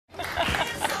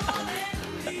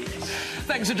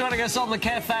Thanks for joining us on The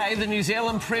Cafe. The New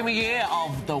Zealand premiere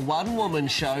of the one-woman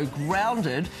show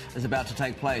Grounded is about to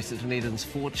take place at Dunedin's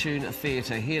Fortune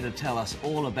Theatre. Here to tell us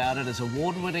all about it is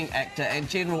award-winning actor and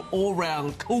general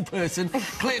all-round cool person,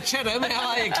 Claire Chitham. How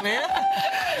are you, Claire?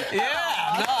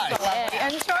 Yeah,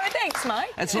 nice. Intro, thanks, mate.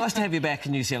 It's nice to have you back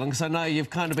in New Zealand because I know you've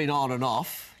kind of been on and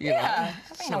off. You know.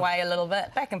 I've been away a little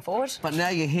bit, back and forward. But now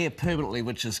you're here permanently,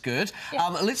 which is good. Yeah.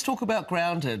 Let's talk about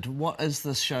Grounded. What is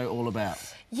this show all about?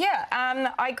 Yeah,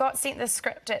 I got sent the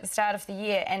script at the start of the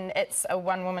year, and it's a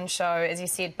one-woman show, as you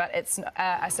said, but it's,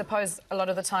 I suppose, a lot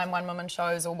of the time one-woman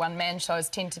shows or one-man shows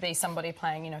tend to be somebody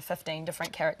playing, you know, 15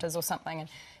 different characters or something and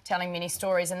telling many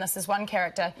stories, and this is one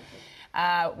character,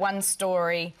 one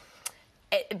story.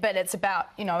 But it's about,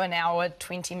 you know, an hour,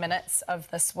 20 minutes of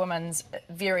this woman's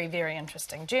very, very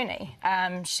interesting journey.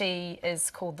 She is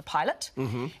called the Pilot,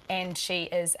 and she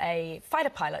is a fighter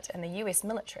pilot in the US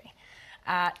military.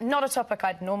 Not a topic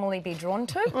I'd normally be drawn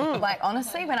to. Like,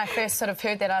 honestly, when I first sort of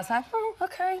heard that, I was like, oh,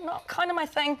 OK, not kind of my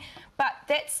thing. But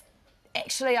that's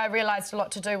actually, I realised, a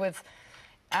lot to do with,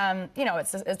 you know,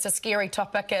 it's a scary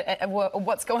topic.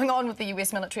 What's going on with the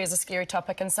US military is a scary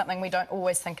topic and something we don't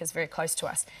always think is very close to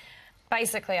us.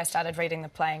 Basically, I started reading the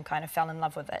play and kind of fell in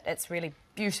love with it. It's really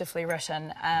beautifully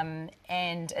written,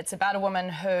 and it's about a woman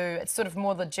who, it's sort of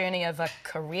more the journey of a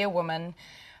career woman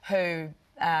who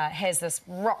has this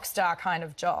rock star kind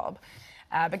of job,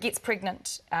 but gets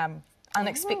pregnant,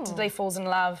 unexpectedly falls in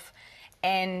love,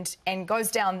 and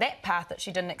goes down that path that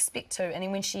she didn't expect to. And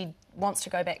then when she wants to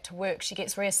go back to work, she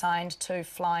gets reassigned to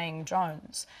flying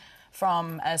drones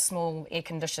from a small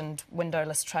air-conditioned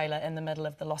windowless trailer in the middle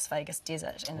of the Las Vegas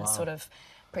desert, and is sort of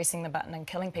pressing the button and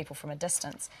killing people from a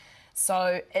distance.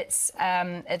 So it's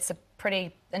a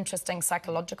pretty interesting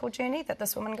psychological journey that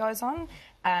this woman goes on,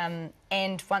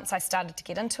 and once I started to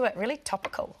get into it, really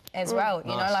topical as well.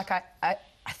 You know, like I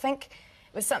think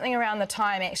it was something around the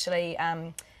time, actually,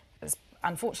 it was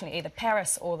unfortunately either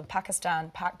Paris or the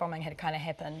Pakistan park bombing had kind of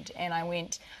happened, and I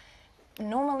went,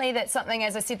 normally that's something,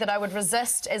 as I said, that I would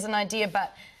resist as an idea,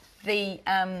 but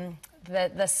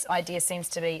this idea seems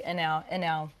to be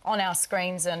on our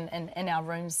screens and in our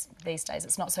rooms these days.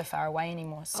 It's not so far away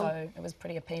anymore, so it was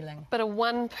pretty appealing. But a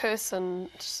one-person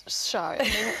show, I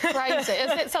mean, crazy. Is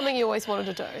that something you always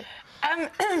wanted to do?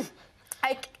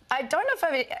 I don't know if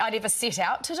I'd ever set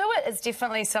out to do it. It's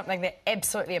definitely something that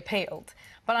absolutely appealed.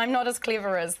 But I'm not as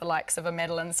clever as the likes of a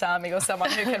Madeline Sami or someone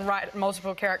who can write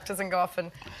multiple characters and go off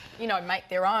and, you know, make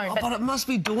their own. But it must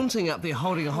be daunting up there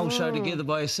holding a whole show together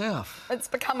by yourself. It's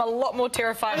become a lot more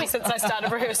terrifying since I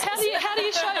started rehearsals. How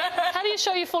do you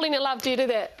show you're falling in love? Do you do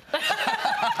that?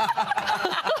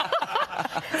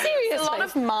 Seriously. There's a lot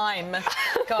of mime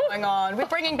going on. We're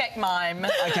bringing back mime.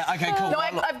 Okay, cool. No,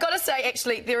 I've got to say,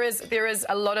 actually, there is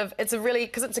a lot of... It's a really...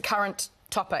 Because it's a current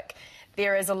topic.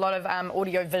 There is a lot of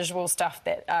audio-visual stuff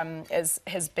that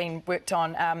has been worked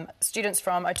on. Students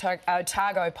from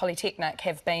Otago Polytechnic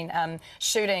have been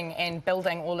shooting and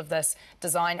building all of this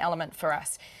design element for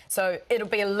us. So it'll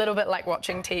be a little bit like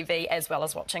watching TV as well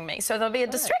as watching me. So there'll be a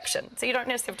distraction, so you don't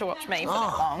necessarily have to watch me for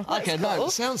that long. OK, no,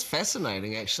 it sounds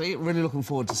fascinating, actually. Really looking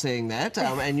forward to seeing that.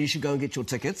 And you should go and get your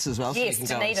tickets as well, so you can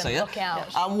go and see it. Look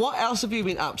out. What else have you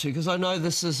been up to? Because I know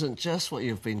this isn't just what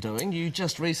you've been doing. You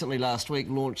just recently, last week,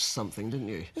 launched something, didn't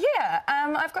you? Yeah,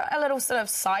 I've got a little sort of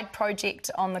side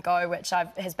project on the go, which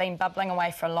has been bubbling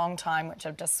away for a long time, which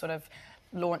I've just sort of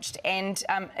launched, and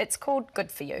it's called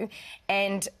Good For You,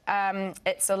 and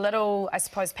it's a little, I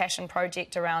suppose, passion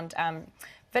project around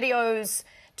videos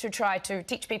to try to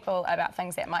teach people about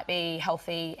things that might be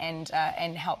healthy and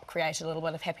help create a little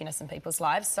bit of happiness in people's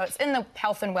lives. So it's in the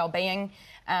health and well-being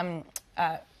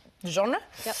genre.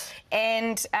 Yep.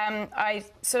 And I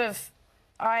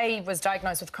was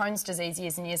diagnosed with Crohn's disease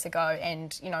years and years ago,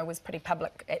 and, you know, was pretty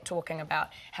public at talking about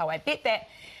how I bet that.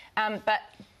 But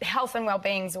health and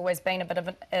well-being's always been a bit of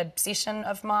an obsession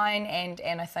of mine,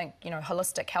 and I think, you know,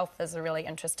 holistic health is a really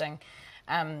interesting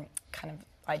kind of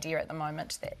idea at the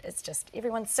moment, that it's just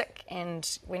everyone's sick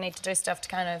and we need to do stuff to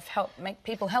kind of help make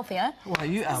people healthier. Well,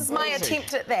 you are This is my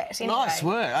attempt at that, anyway. Nice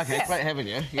work. OK, great having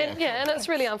you. And it's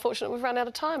really unfortunate we've run out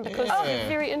of time because you're a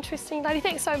very interesting lady.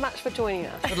 Thanks so much for joining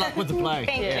us. Good luck with the play.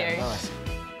 Thank you. Nice.